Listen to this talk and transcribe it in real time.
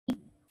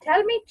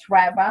Tell me,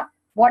 Trevor,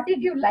 what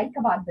did you like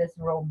about this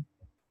room?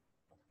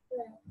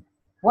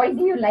 Why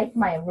do you like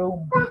my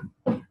room?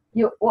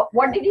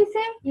 What did you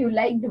say? You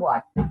liked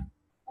what?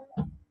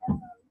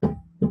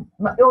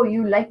 Oh,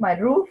 you like my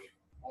roof?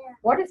 Yeah.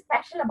 What is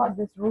special about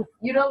this roof?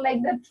 You don't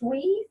like the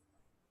trees?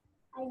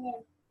 I do.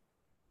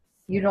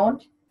 You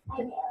don't? I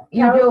do.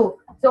 You do.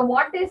 So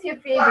what is your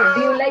favorite?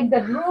 Do you like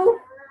the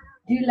roof?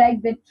 Do you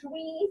like the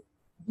trees?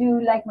 Do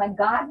you like my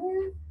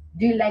garden?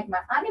 Do you like my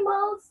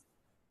animals?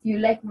 Do you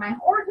like my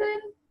horse?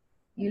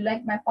 You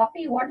like my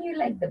puppy? What do you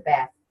like the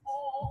best?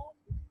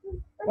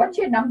 What's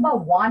your number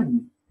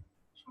one?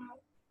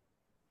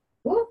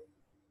 Who?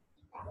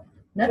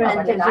 No, Trent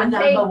but is your I'm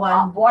saying, number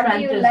one. what Trent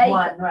do you is like?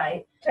 one,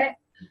 right? Trent,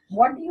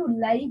 what do you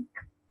like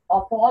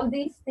of all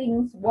these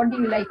things? What do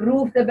you like?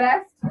 Roof the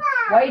best?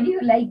 Why do you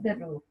like the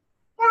roof?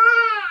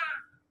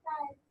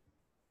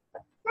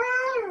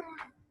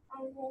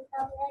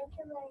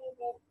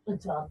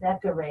 It's all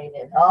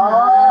decorated.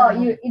 Oh,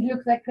 it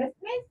looks like Christmas?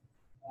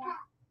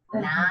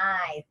 Yeah.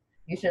 Nice.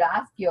 You should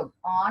ask your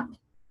aunt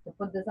to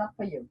put this up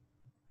for you.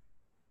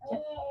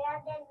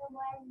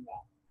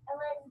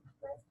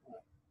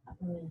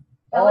 Mm.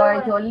 Or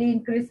it's only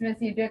in Christmas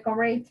you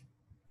decorate.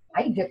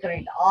 I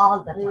decorate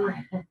all the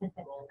time.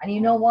 And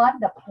you know what?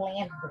 The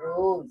plant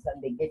grows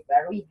and they get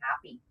very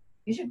happy.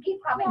 You should keep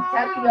coming.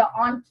 Tell your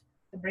aunt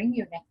to bring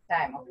you next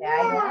time, okay?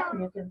 Yeah,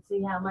 you can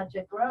see how much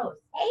it grows.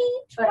 Hey,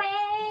 But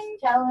twin.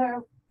 tell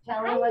her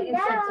what you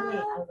said to me.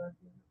 I love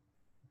you.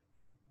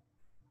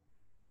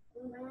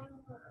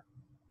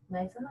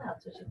 Nice and loud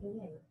so she can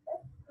hear you.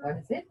 What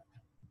is it?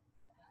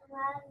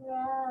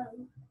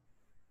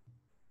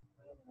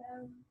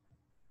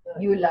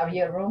 You love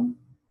your room?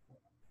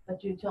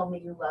 But you told me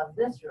you love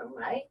this room,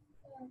 right?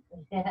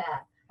 Yeah.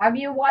 Have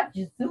you watched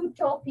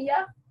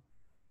Zootopia?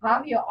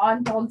 Have your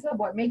aunt also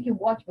what make you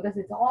watch because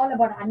it's all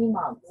about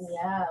animals.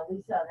 Yeah,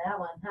 we saw that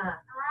one, huh?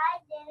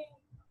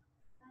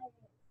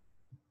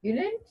 You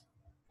didn't?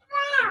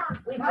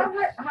 We Have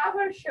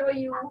her show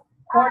you.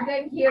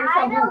 Gordon, here's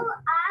a who.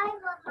 I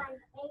love my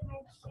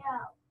favorite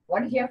show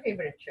What is your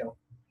favorite show?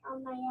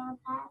 on my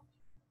iPad.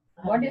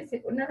 What is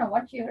it? No,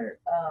 what's your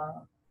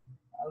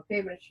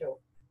favorite show?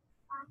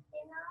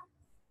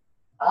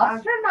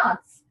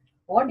 Astronauts.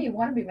 What do you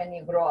want to be when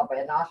you grow up?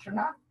 An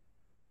astronaut?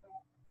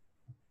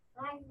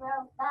 I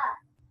wrote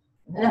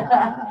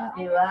that.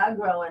 You are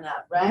growing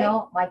up, right? You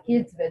know, my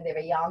kids when they were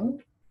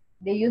young,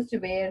 they used to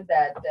wear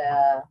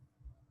that.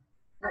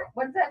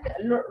 What's that?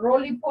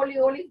 Roly poly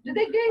oly? Do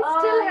they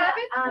still have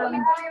it? Roly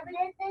poly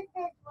oly?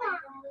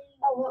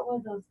 Oh, what were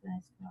those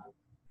guys called?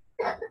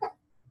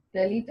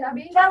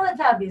 Teletubbies?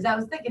 Teletubbies. I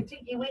was thinking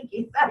Tinky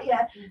Winky. Oh,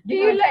 yeah. Do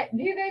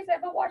you guys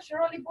ever watch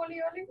Roly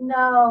poly oly?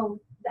 No,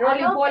 I Roly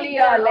don't poly think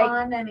they're are like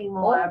on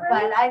anymore. Oh, really?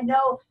 But I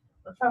know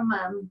from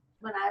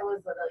when I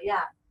was little.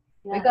 Yeah.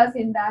 Yeah. because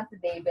in that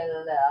they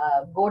will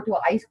go to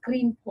ice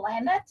cream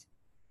planet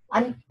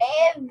and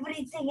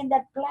everything in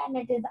that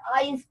planet is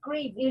ice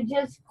cream. You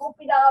just scoop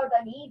it out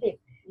and eat it.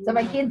 So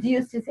my kids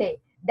used to say,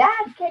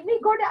 Dad, can we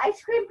go to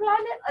ice cream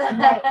planet?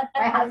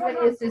 My husband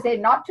used to say,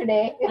 not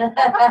today.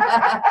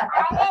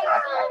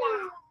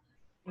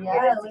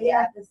 Yeah, we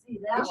have to see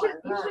that You should,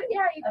 one. Huh?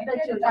 yeah, you I can bet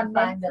get you it can on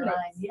find the Netflix.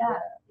 line. Yeah,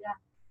 yeah.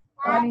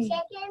 Funny.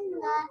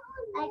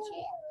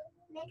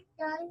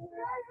 McDonald's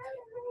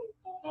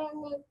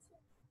and it's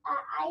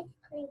ice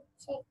cream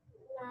chicken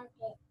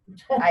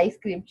nugget. Ice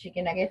cream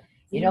chicken nugget.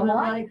 You know Even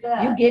what? Like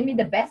that. You gave me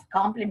the best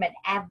compliment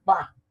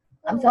ever.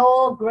 I'm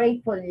so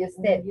grateful you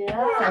said,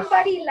 Yeah.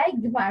 somebody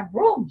liked my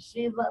room.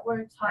 She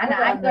works hard And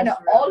I'm on going this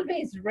to room.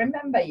 always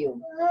remember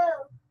you.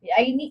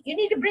 You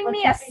need to bring Put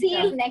me your a feet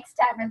seal down. next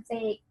time and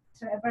say,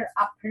 Trevor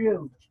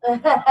approved.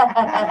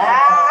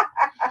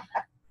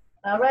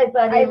 All right,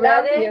 buddy. I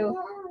love ready? you.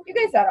 You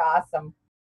guys are awesome.